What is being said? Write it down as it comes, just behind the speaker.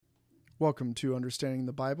Welcome to Understanding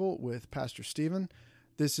the Bible with Pastor Stephen.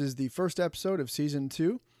 This is the first episode of Season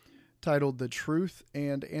 2, titled The Truth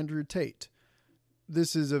and Andrew Tate.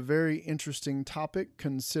 This is a very interesting topic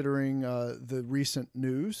considering the recent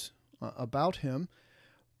news about him,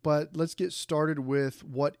 but let's get started with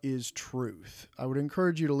what is truth. I would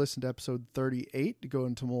encourage you to listen to episode 38 to go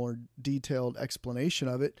into more detailed explanation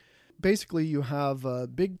of it. Basically, you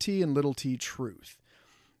have big T and little t truth.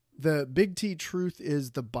 The big T truth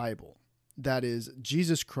is the Bible. That is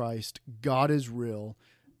Jesus Christ, God is real.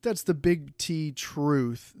 That's the big T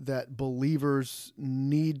truth that believers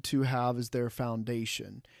need to have as their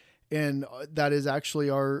foundation. And that is actually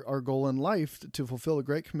our goal in life, to fulfill the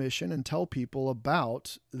Great Commission and tell people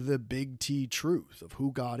about the big T truth of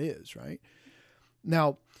who God is, right?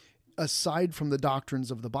 Now, aside from the doctrines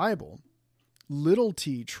of the Bible, little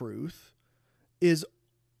t truth is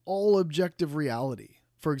all objective reality.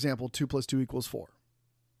 For example, 2 + 2 = 4.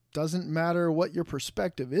 Doesn't matter what your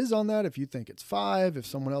perspective is on that. If you think it's 5, if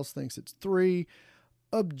someone else thinks it's 3,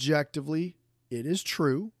 objectively, it is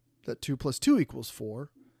true that 2 + 2 =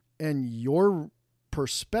 4, and your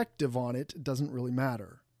perspective on it doesn't really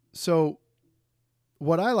matter. So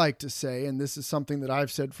what I like to say, and this is something that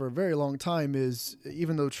I've said for a very long time, is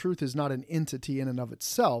even though truth is not an entity in and of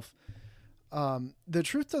itself, the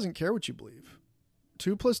truth doesn't care what you believe.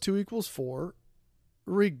 2 + 2 = 4,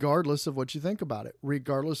 regardless of what you think about it,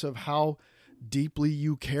 regardless of how deeply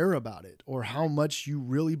you care about it or how much you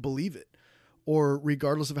really believe it, or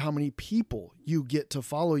regardless of how many people you get to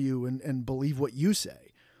follow you and believe what you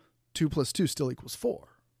say, 2 + 2 still equals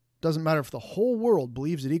 4. Doesn't matter if the whole world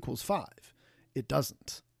believes it equals 5. It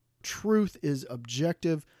doesn't. Truth is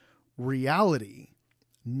objective reality,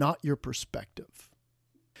 not your perspective.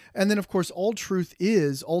 And then, of course, all truth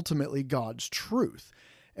is ultimately God's truth.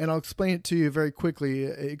 And I'll explain it to you very quickly.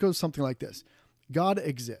 It goes something like this. God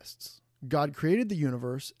exists. God created the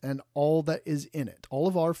universe and all that is in it, all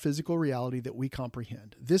of our physical reality that we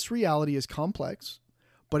comprehend. This reality is complex,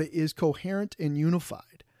 but it is coherent and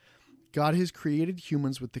unified. God has created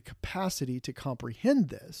humans with the capacity to comprehend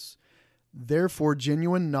this. Therefore,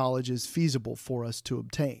 genuine knowledge is feasible for us to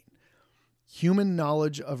obtain. Human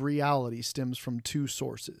knowledge of reality stems from two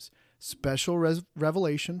sources: special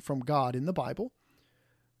revelation from God in the Bible.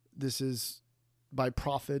 This is by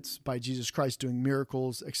prophets, by Jesus Christ doing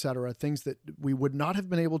miracles, etc., things that we would not have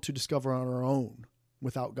been able to discover on our own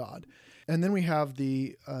without God. And then we have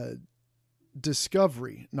the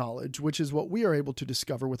discovery knowledge, which is what we are able to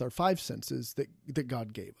discover with our 5 senses that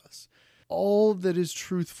God gave us. All that is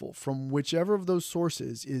truthful from whichever of those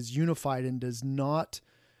sources is unified and does not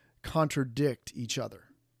contradict each other.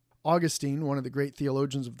 Augustine, one of the great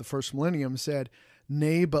theologians of the first millennium, said,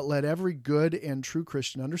 "Nay, but let every good and true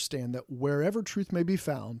Christian understand that wherever truth may be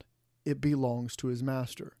found, it belongs to his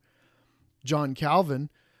master." John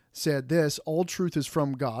Calvin said this, "All truth is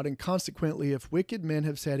from God, and consequently, if wicked men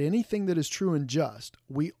have said anything that is true and just,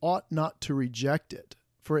 we ought not to reject it,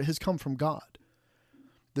 for it has come from God."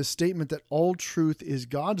 The statement that all truth is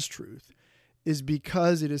God's truth is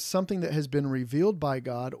because it is something that has been revealed by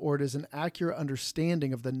God, or it is an accurate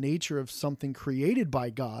understanding of the nature of something created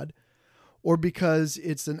by God, or because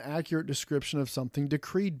it's an accurate description of something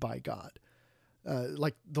decreed by God,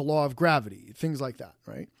 like the law of gravity, things like that,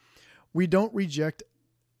 right? We don't reject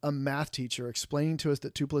a math teacher explaining to us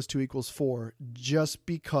that 2 + 2 = 4 just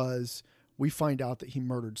because we find out that he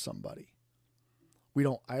murdered somebody. We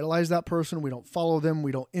don't idolize that person. We don't follow them.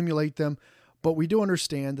 We don't emulate them. But we do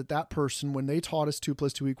understand that that person, when they taught us 2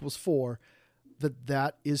 + 2 = 4,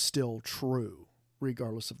 that is still true,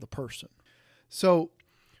 regardless of the person. So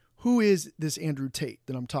who is this Andrew Tate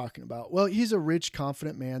that I'm talking about? Well, he's a rich,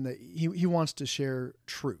 confident man that he wants to share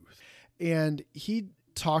truth. And he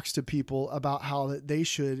talks to people about how that they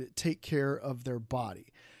should take care of their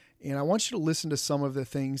body. And I want you to listen to some of the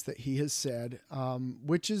things that he has said,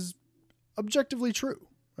 which is objectively true.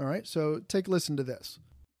 All right, so take a listen to this.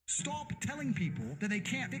 Stop telling people that they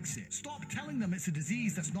can't fix it. Stop telling them it's a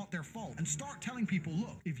disease that's not their fault. And start telling people,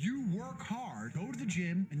 look, if you work hard, go to the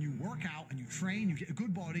gym and you work out and you train, you get a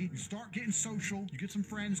good body, you start getting social, you get some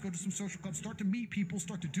friends, go to some social clubs, start to meet people,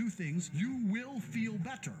 start to do things, you will feel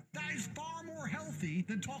better. That is far more healthy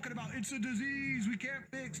than talking about it's a disease we can't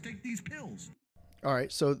fix, take these pills. All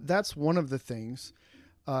right, so that's one of the things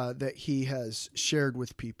that he has shared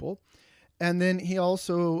with people. And then he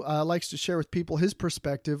also likes to share with people his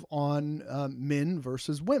perspective on men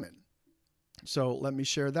versus women. So let me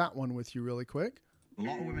share that one with you really quick. A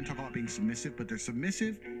lot of women talk about being submissive, but they're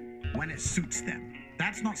submissive when it suits them.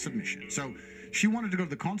 That's not submission. So she wanted to go to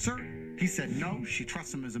the concert. He said no. She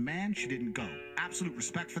trusts him as a man. She didn't go. Absolute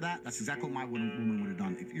respect for that. That's exactly what my woman would have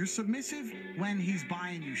done. If you're submissive when he's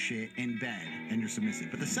buying you shit in bed, then you're submissive.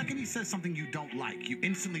 But the second he says something you don't like, you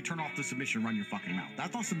instantly turn off the submission and run your fucking mouth.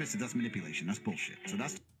 That's not submissive. That's manipulation. That's bullshit. So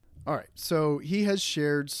that's... All right. So he has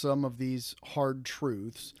shared some of these hard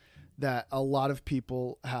truths that a lot of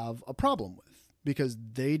people have a problem with because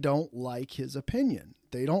they don't like his opinion.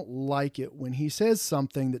 They don't like it when he says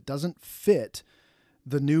something that doesn't fit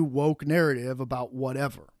the new woke narrative about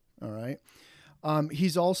whatever. All right.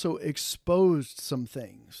 He's also exposed some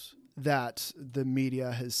things that the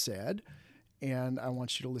media has said, and I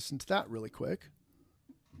want you to listen to that really quick.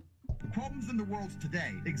 Problems in the world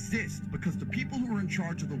today exist because the people who are in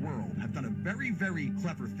charge of the world have done a very, very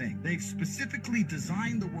clever thing. They've specifically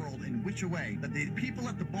designed the world in which a way that the people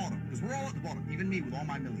at the bottom, because we're all at the bottom, even me with all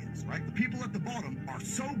my millions, right? The people at the bottom are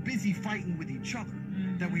so busy fighting with each other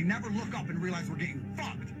that we never look up and realize we're getting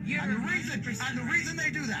fucked. And the reason they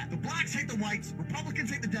do that, the blacks hate the whites, Republicans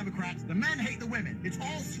hate the Democrats, the men hate the women. It's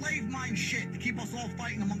all slave mind shit to keep us all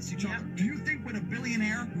fighting amongst each other. Do you think when a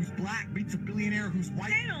billionaire who's black meets a billionaire who's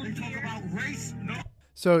white, they talk about race? No.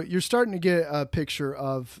 So you're starting to get a picture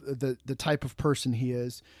of the type of person he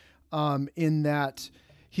is, in that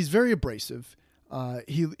he's very abrasive.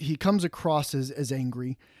 He comes across as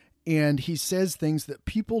angry, and he says things that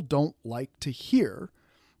people don't like to hear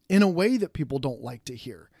in a way that people don't like to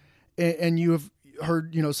hear. And you have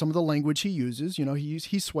heard, some of the language he uses,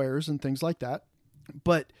 he swears and things like that,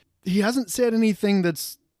 but he hasn't said anything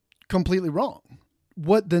that's completely wrong.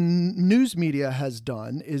 What the news media has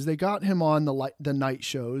done is they got him on the night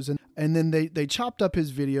shows, and then they chopped up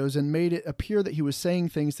his videos and made it appear that he was saying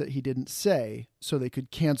things that he didn't say so they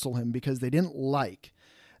could cancel him because they didn't like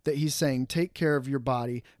that he's saying, take care of your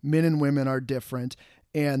body, men and women are different,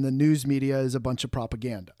 and the news media is a bunch of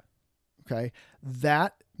propaganda. Okay.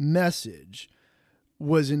 That message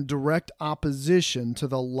was in direct opposition to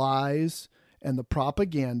the lies and the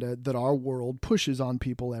propaganda that our world pushes on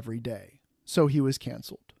people every day. So he was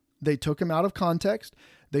canceled. They took him out of context.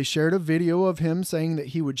 They shared a video of him saying that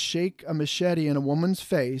he would shake a machete in a woman's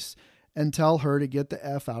face and tell her to get the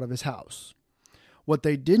F out of his house. What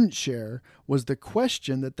they didn't share was the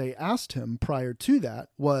question that they asked him prior to that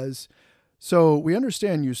was, so we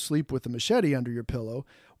understand you sleep with a machete under your pillow.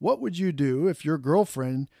 What would you do if your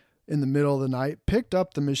girlfriend in the middle of the night picked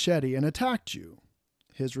up the machete and attacked you?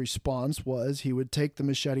 His response was he would take the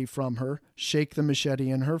machete from her, shake the machete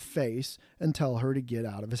in her face, and tell her to get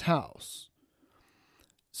out of his house.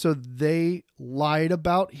 So they lied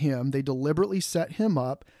about him. They deliberately set him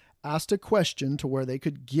up, asked a question to where they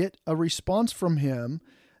could get a response from him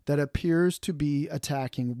that appears to be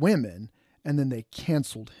attacking women, and then they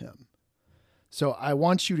canceled him. So I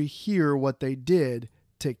want you to hear what they did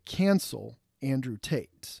to cancel Andrew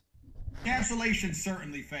Tate. Cancellation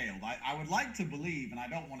certainly failed. I would like to believe, and I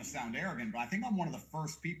don't want to sound arrogant, but I think I'm one of the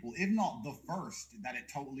first people, if not the first, that it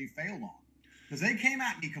totally failed on. Because they came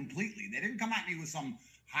at me completely. They didn't come at me with some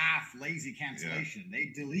half lazy cancellation. Yeah. They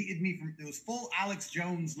deleted me from, it was full Alex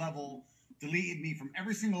Jones level, deleted me from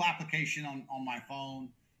every single application on my phone,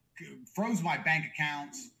 froze my bank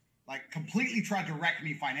accounts, like completely tried to wreck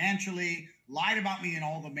me financially, lied about me in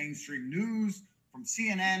all the mainstream news, from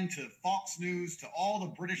CNN to Fox News to all the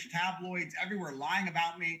British tabloids, everywhere lying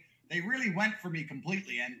about me. They really went for me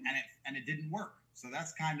completely, and it didn't work. So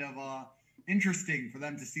that's kind of interesting for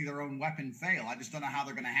them to see their own weapon fail. I just don't know how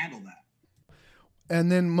they're going to handle that.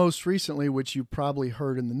 And then most recently, which you probably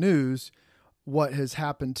heard in the news, what has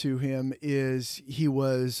happened to him is he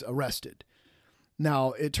was arrested.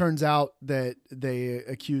 Now, it turns out that they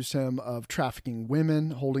accused him of trafficking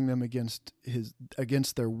women, holding them against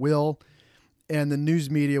their will. And the news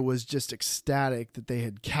media was just ecstatic that they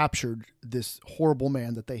had captured this horrible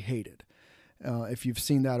man that they hated. If you've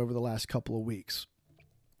seen that over the last couple of weeks.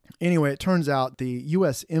 Anyway, it turns out the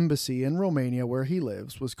U.S. Embassy in Romania, where he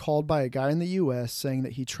lives, was called by a guy in the U.S. saying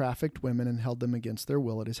that he trafficked women and held them against their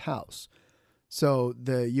will at his house. So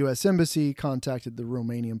the U.S. Embassy contacted the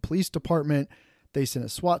Romanian police department. They sent a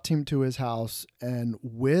SWAT team to his house, and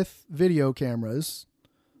with video cameras,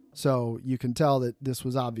 so you can tell that this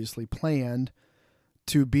was obviously planned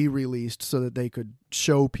to be released so that they could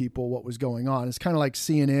show people what was going on. It's kind of like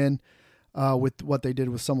CNN with what they did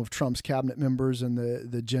with some of Trump's cabinet members and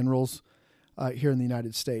the generals here in the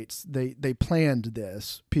United States. They planned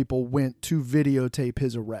this. People went to videotape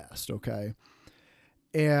his arrest, okay?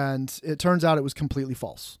 And it turns out it was completely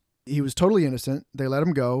false. He was totally innocent. They let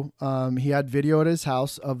him go. He had video at his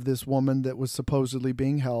house of this woman that was supposedly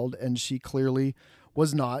being held, and she clearly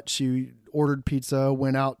was not. She ordered pizza,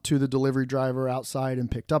 went out to the delivery driver outside and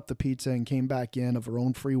picked up the pizza and came back in of her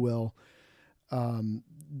own free will.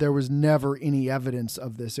 There was never any evidence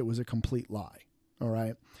of this. It was a complete lie. All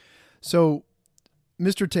right. So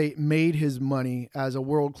Mr. Tate made his money as a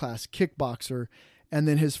world-class kickboxer, and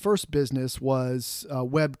then his first business was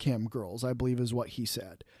webcam girls, I believe is what he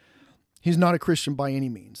said. He's not a Christian by any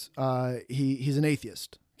means. He's an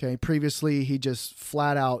atheist. Okay. Previously, he just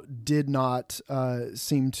flat out did not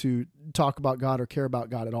seem to talk about God or care about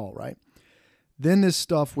God at all. Right. Then this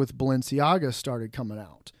stuff with Balenciaga started coming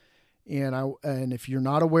out. And if you're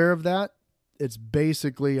not aware of that, it's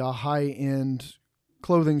basically a high-end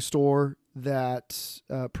clothing store that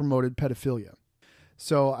promoted pedophilia.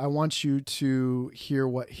 So I want you to hear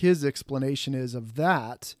what his explanation is of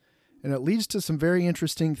that. And it leads to some very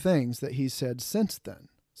interesting things that he said since then.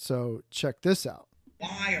 So check this out.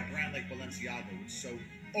 Why a brand like Balenciaga would so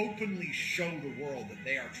openly show the world that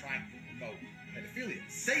they are trying to promote pedophilia.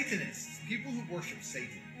 Satanists, people who worship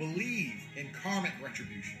Satan, believe in karmic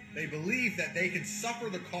retribution. They believe that they can suffer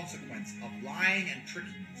the consequence of lying and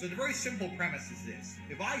tricking. So the very simple premise is this.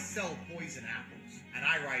 If I sell poison apples and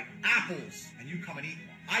I write apples and you come and eat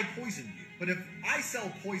one, I poisoned you. But if I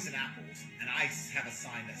sell poison apples and I have a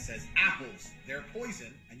sign that says apples, they're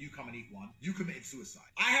poison, and you come and eat one, you committed suicide.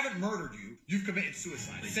 I haven't murdered you, you've committed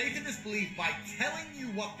suicide. Satanists believe by telling you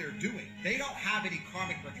what they're doing, they don't have any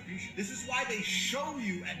karmic retribution. This is why they show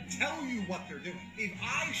you and tell you what they're doing. If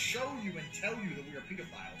I show you and tell you that we are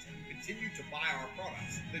pedophiles and you continue to buy our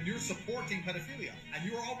products, then you're supporting pedophilia, and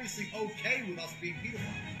you're obviously okay with us being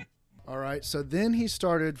pedophiles. All right, so then he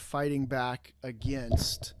started fighting back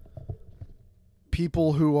against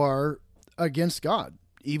people who are against God,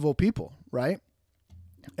 evil people, right?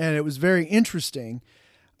 And it was very interesting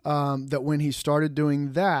that when he started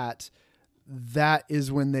doing that, that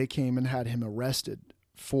is when they came and had him arrested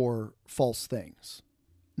for false things.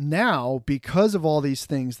 Now, because of all these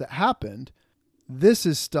things that happened, this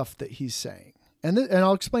is stuff that he's saying. And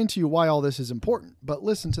I'll explain to you why all this is important, but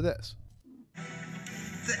listen to this.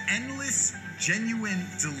 The endless, genuine,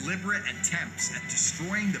 deliberate attempts at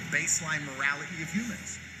destroying the baseline morality of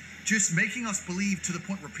humans. Just making us believe to the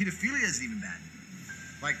point where pedophilia is even bad.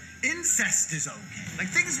 Like, incest is okay. Like,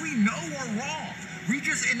 things we know are wrong. We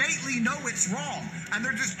just innately know it's wrong. And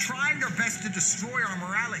they're just trying their best to destroy our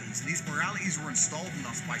moralities. And these moralities were installed in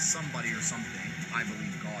us by somebody or something. I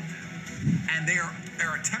believe God now. And they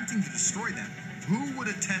are attempting to destroy them. Who would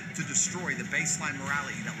attempt to destroy the baseline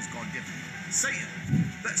morality that was God-given? Satan.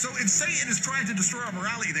 So if Satan is trying to destroy our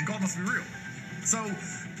morality, then God must be real. So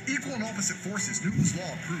equal and opposite forces. Newton's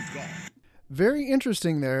law proved God. Very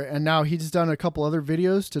interesting there. And now he's done a couple other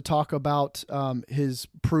videos to talk about his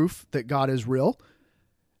proof that God is real.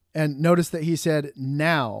 And notice that he said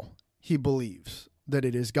now he believes that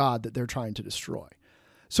it is God that they're trying to destroy.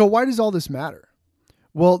 So why does all this matter?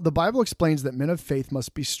 Well, the Bible explains that men of faith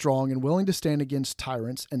must be strong and willing to stand against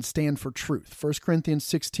tyrants and stand for truth. 1 Corinthians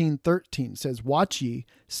 16:13 says, "Watch ye,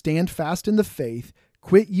 stand fast in the faith,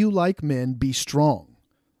 quit you like men, be strong."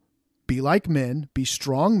 Be like men, be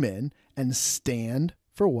strong men, and stand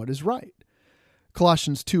for what is right.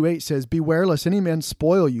 Colossians 2:8 says, "Beware lest any man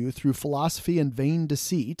spoil you through philosophy and vain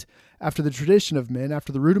deceit, after the tradition of men,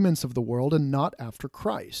 after the rudiments of the world, and not after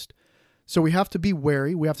Christ." So we have to be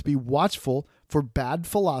wary, we have to be watchful for bad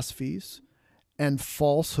philosophies and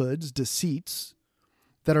falsehoods, deceits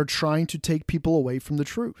that are trying to take people away from the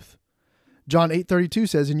truth. John 8:32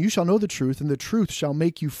 says, "And you shall know the truth, and the truth shall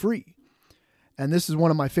make you free." And this is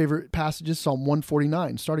one of my favorite passages, Psalm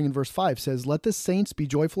 149, starting in verse 5, says, "Let the saints be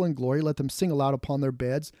joyful in glory, let them sing aloud upon their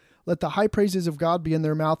beds. Let the high praises of God be in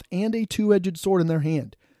their mouth, and a two-edged sword in their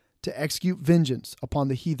hand, to execute vengeance upon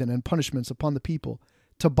the heathen and punishments upon the people,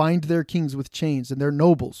 to bind their kings with chains and their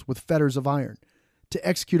nobles with fetters of iron, to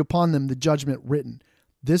execute upon them the judgment written.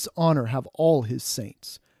 This honor have all his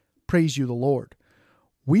saints. Praise you, the Lord."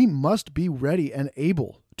 We must be ready and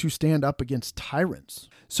able to stand up against tyrants.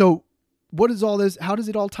 So what is all this? How does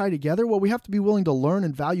it all tie together? Well, we have to be willing to learn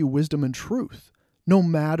and value wisdom and truth, no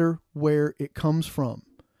matter where it comes from.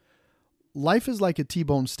 Life is like a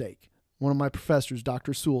T-bone steak. One of my professors,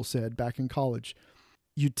 Dr. Sewell, said back in college,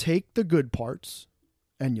 you take the good parts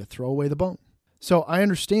and you throw away the bone. So I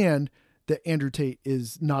understand that Andrew Tate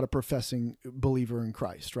is not a professing believer in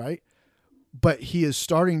Christ, right? But he is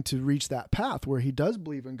starting to reach that path where he does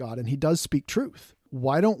believe in God and he does speak truth.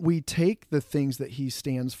 Why don't we take the things that he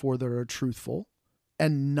stands for that are truthful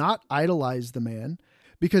and not idolize the man?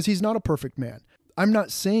 Because he's not a perfect man. I'm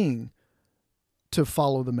not saying to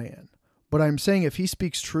follow the man, but I'm saying if he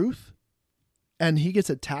speaks truth and he gets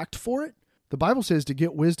attacked for it, The Bible says to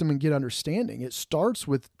get wisdom and get understanding. It starts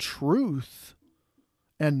with truth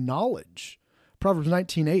and knowledge. Proverbs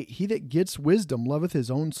 19:8, he that gets wisdom loveth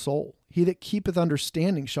his own soul. He that keepeth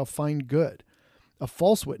understanding shall find good. A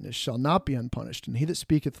false witness shall not be unpunished, and he that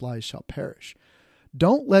speaketh lies shall perish.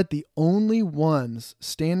 Don't let the only ones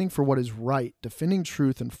standing for what is right, defending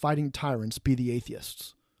truth, and fighting tyrants be the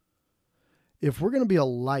atheists. If we're going to be a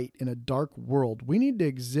light in a dark world, we need to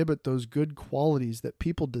exhibit those good qualities that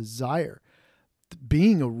people desire.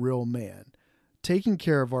 Being a real man, taking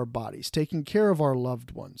care of our bodies, taking care of our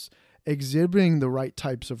loved ones, exhibiting the right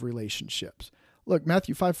types of relationships. Look,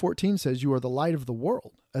 Matthew 5:14 says, you are the light of the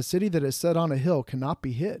world. A city that is set on a hill cannot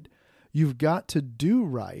be hid. You've got to do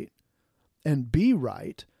right and be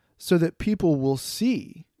right so that people will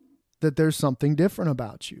see that there's something different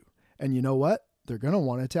about you. And you know what? They're going to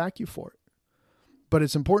want to attack you for it. But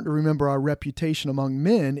it's important to remember our reputation among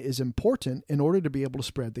men is important in order to be able to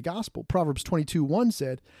spread the gospel. Proverbs 22:1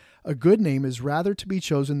 said, a good name is rather to be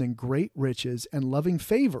chosen than great riches and loving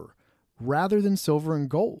favor rather than silver and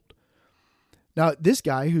gold. Now, this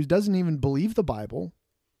guy who doesn't even believe the Bible,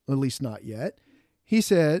 at least not yet, he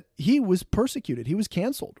said he was persecuted. He was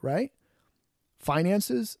canceled, right?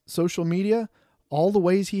 Finances, social media, all the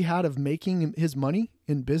ways he had of making his money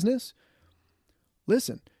in business.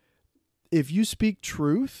 Listen, if you speak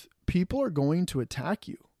truth, people are going to attack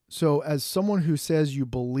you. So as someone who says you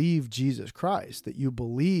believe Jesus Christ, that you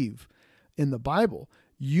believe in the Bible,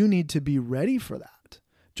 you need to be ready for that.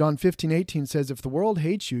 John 15:18 says, if the world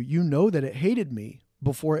hates you, you know that it hated me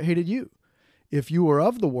before it hated you. If you were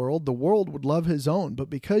of the world would love his own. But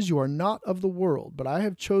because you are not of the world, but I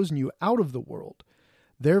have chosen you out of the world,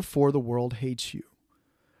 therefore the world hates you.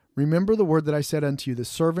 Remember the word that I said unto you, the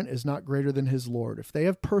servant is not greater than his Lord. If they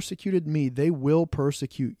have persecuted me, they will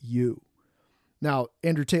persecute you. Now,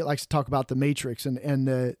 Andrew Tate likes to talk about the matrix and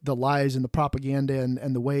the lies and the propaganda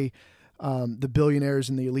and the way the billionaires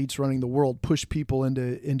and the elites running the world push people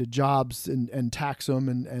into jobs and tax them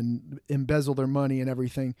and embezzle their money and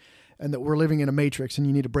everything, and that we're living in a matrix and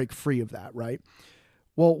you need to break free of that, right?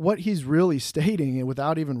 Well, what he's really stating, and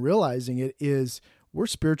without even realizing it, is we're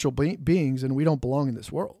spiritual beings and we don't belong in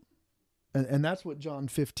this world. And that's what John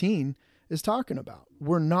 15 is talking about.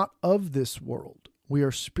 We're not of this world. We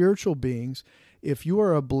are spiritual beings. If you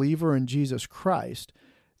are a believer in Jesus Christ,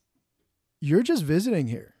 you're just visiting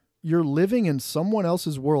here. You're living in someone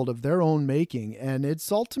else's world of their own making, and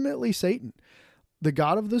it's ultimately Satan. The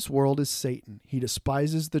god of this world is Satan. He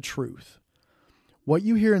despises the truth. What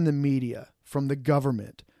you hear in the media, from the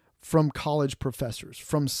government, from college professors,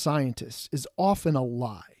 from scientists, is often a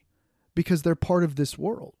lie because they're part of this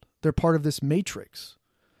world. They're part of this matrix.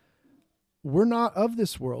 We're not of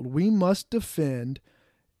this world. We must defend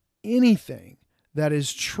anything that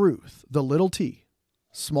is truth, the little t,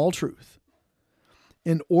 small truth,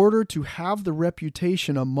 in order to have the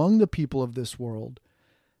reputation among the people of this world,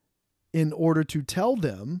 in order to tell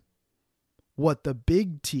them what the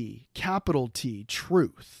big T, capital T,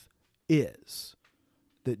 truth is.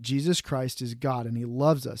 That Jesus Christ is God and he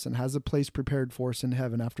loves us and has a place prepared for us in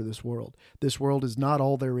heaven after this world. This world is not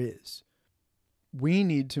all there is. We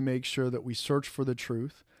need to make sure that we search for the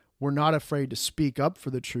truth. We're not afraid to speak up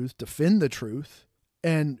for the truth, defend the truth,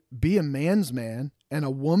 and be a man's man and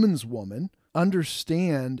a woman's woman.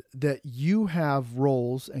 Understand that you have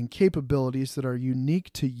roles and capabilities that are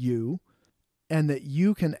unique to you and that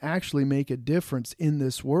you can actually make a difference in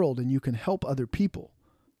this world and you can help other people.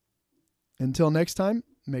 Until next time,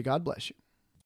 may God bless you.